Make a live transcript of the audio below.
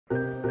I'm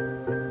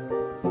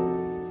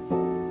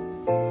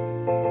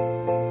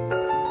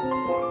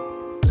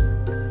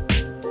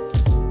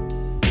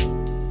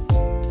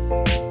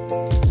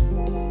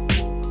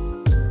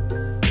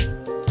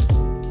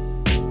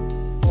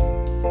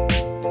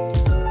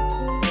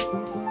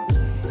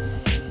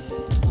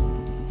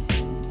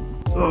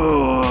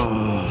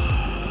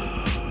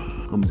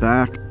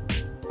back,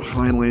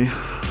 finally.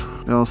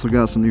 I also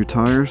got some new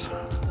tires.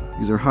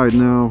 These are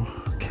Honda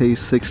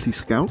K60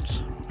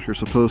 Scouts. They're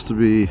supposed to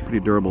be pretty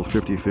durable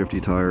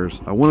 50/50 tires.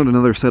 I wanted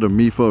another set of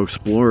Mifo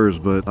Explorers,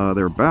 but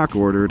they're back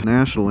ordered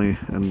nationally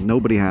and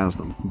nobody has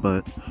them.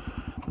 But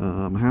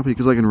I'm happy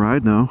because I can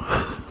ride now.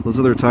 Those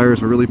other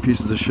tires were really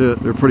pieces of shit.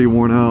 They're pretty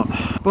worn out.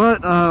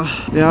 But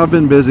yeah, I've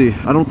been busy.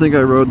 I don't think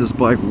I rode this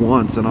bike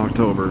once in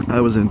October. I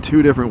was in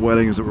 2 different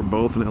weddings that were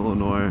both in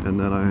Illinois, and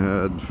then I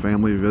had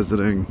family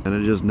visiting, and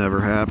it just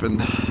never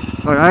happened.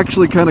 I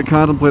actually kind of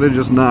contemplated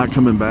just not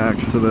coming back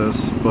to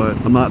this, but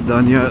I'm not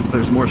done yet.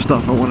 There's more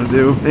stuff I want to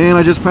do. And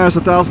I just passed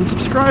 1,000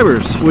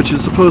 subscribers, which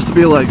is supposed to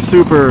be like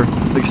super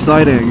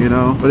exciting, you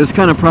know? But it's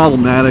kind of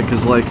problematic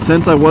because like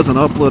since I wasn't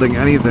uploading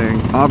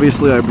anything,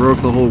 obviously I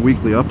broke the whole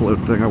weekly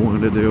upload thing I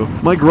wanted to do.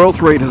 My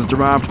growth rate has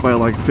dropped by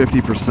like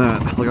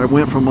 50%. Like I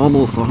went from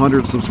almost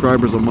 100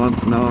 subscribers a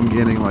month, now I'm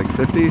gaining like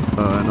 50 in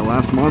the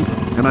last month.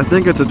 And I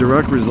think it's a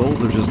direct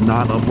result of just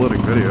not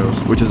uploading videos,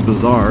 which is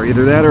bizarre.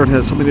 Either that or it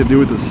has something to do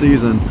with the season,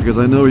 because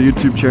I know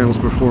YouTube channels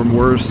perform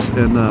worse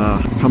in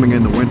coming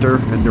into winter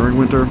and during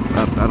winter.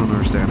 I don't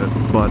understand it.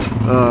 But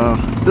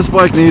this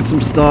bike needs some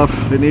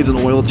stuff. It needs an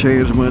oil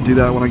change. I'm going to do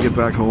that when I get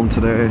back home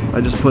today.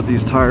 I just put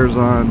these tires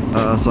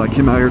on, so I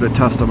came out here to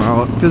test them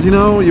out. Because, you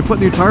know, you put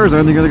new tires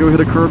on, you got to go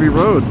hit a curvy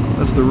road.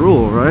 That's the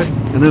rule, right?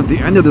 And then at the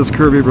end of this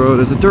curvy road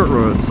is a dirt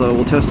road, so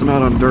we'll test them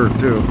out on dirt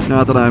too.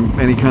 Not that I'm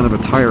any kind of a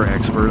tire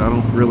expert. I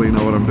don't really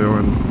know what I'm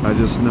doing. I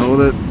just know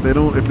that they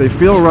don't. If they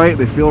feel right,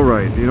 they feel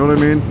right. You know what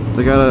I mean?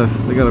 They gotta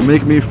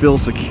make me feel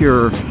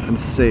secure and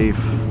safe.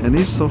 And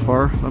these so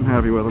far, I'm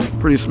happy with them.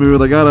 Pretty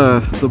smooth. I got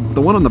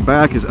the one on the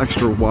back is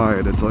extra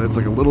wide. It's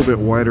like a little bit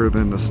wider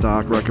than the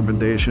stock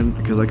recommendation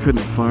because I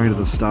couldn't find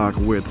the stock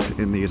width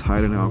in these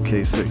Honda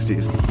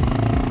K60s.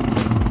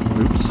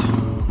 Oops.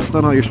 That's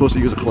not how you're supposed to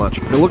use a clutch.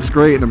 It looks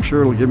great, and I'm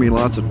sure it'll give me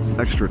lots of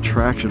extra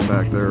traction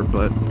back there,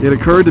 but it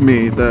occurred to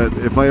me that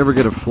if I ever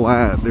get a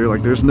flat,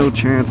 there's no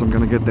chance I'm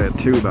going to get that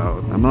tube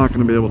out. I'm not going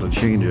to be able to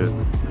change it.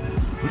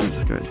 What is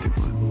this guy doing?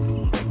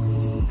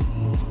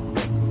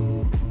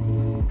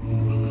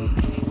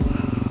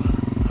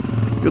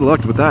 Good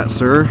luck with that,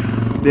 sir.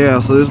 Yeah,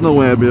 so there's no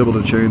way I'd be able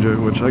to change it,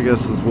 which I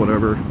guess is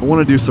whatever. I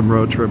want to do some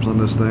road trips on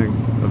this thing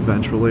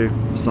eventually,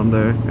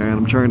 someday, and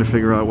I'm trying to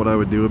figure out what I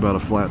would do about a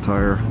flat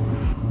tire.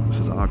 This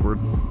is awkward.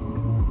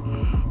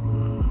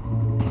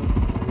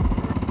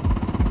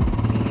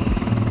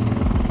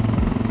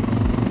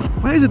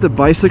 Why is it that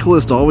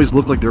bicyclists always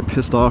look like they're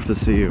pissed off to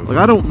see you? Like,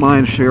 I don't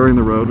mind sharing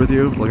the road with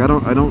you. Like, I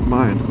don't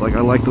mind. Like,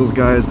 I like those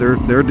guys.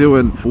 They're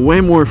doing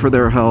way more for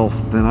their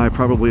health than I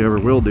probably ever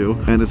will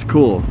do, and it's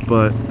cool.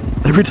 But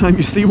every time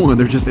you see one,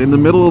 they're just in the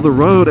middle of the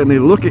road and they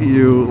look at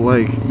you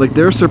like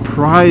they're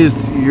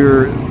surprised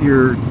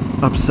you're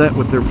upset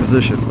with their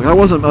position. Like, I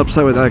wasn't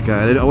upset with that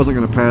guy. I wasn't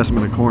going to pass him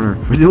in a corner.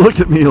 But he looked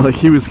at me like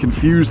he was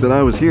confused that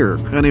I was here.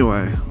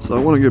 Anyway, so I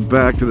want to get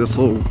back to this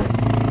whole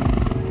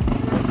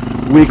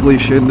weekly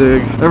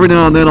shindig. Every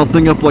now and then I'll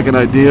think up like an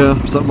idea,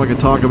 something I can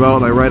talk about,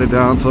 and I write it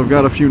down. So I've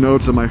got a few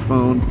notes on my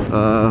phone.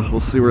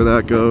 We'll see where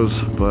that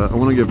goes. But I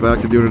want to get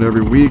back to doing it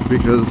every week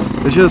because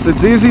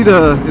it's easy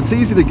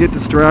to get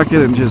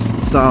distracted and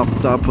just stop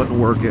putting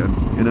work in.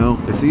 You know,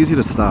 it's easy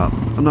to stop.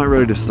 I'm not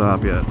ready to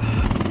stop yet.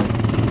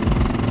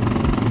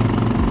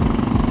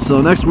 So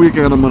next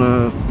weekend I'm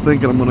gonna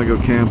go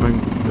camping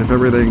if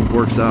everything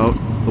works out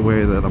the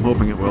way that I'm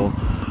hoping it will.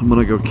 I'm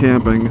gonna go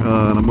camping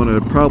and I'm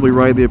gonna probably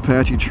ride the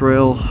Apache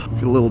Trail,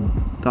 get a little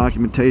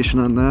documentation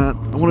on that.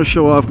 I want to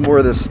show off more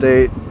of this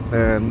state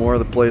and more of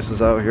the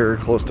places out here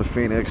close to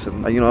Phoenix,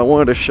 and you know, I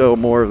wanted to show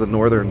more of the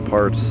northern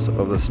parts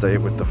of the state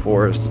with the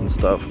forests and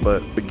stuff,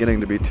 but it's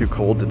beginning to be too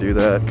cold to do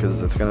that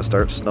because it's going to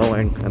start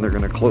snowing and they're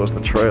going to close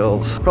the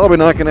trails. Probably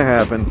not going to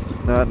happen,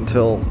 not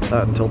until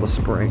the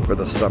spring, or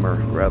the summer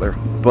rather.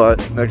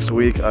 But next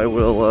week I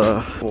will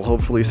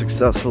hopefully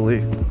successfully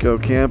go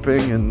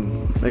camping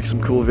and make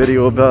some cool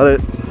video about it.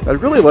 I'd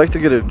really like to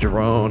get a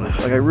drone.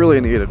 Like, I really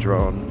need a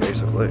drone,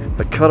 basically.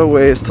 The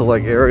cutaways to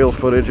like aerial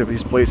footage of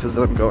these places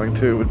that I'm going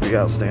to would be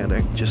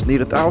outstanding. Just need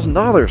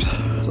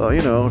 $1,000. So,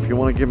 you know, if you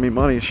want to give me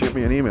money, shoot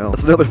me an email.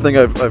 That's another thing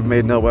I've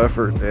made no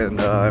effort, and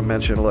I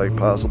mentioned like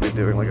possibly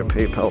doing like a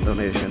PayPal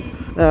donation.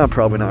 I'm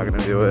probably not going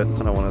to do it.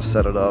 I don't want to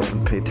set it up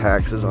and pay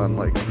taxes on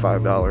like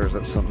 $5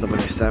 that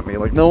somebody sent me.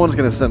 Like, no one's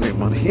going to send me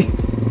money.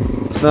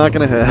 It's not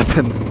going to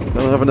happen. I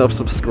don't have enough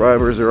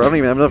subscribers, or I don't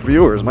even have enough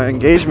viewers. My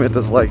engagement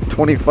is like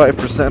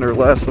 25% or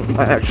less of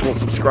my actual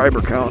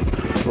subscriber count,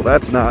 so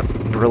that's not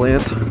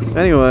brilliant.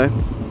 Anyway,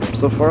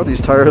 so far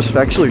these tires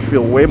actually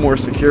feel way more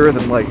secure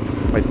than like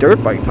my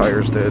dirt bike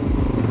tires did.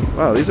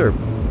 Wow, these are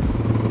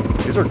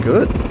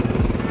good.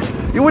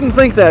 You wouldn't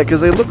think that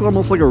because they look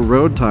almost like a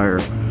road tire.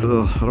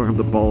 Ugh, I don't have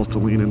the balls to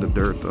lean into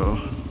dirt though.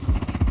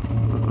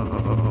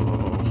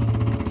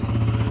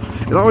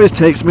 It always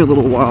takes me a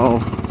little while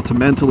to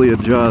mentally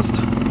adjust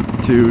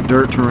to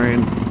dirt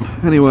terrain.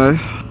 Anyway,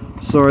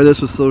 sorry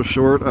this was so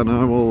short, and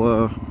I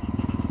will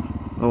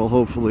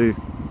hopefully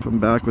come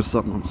back with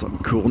something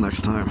cool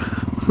next time.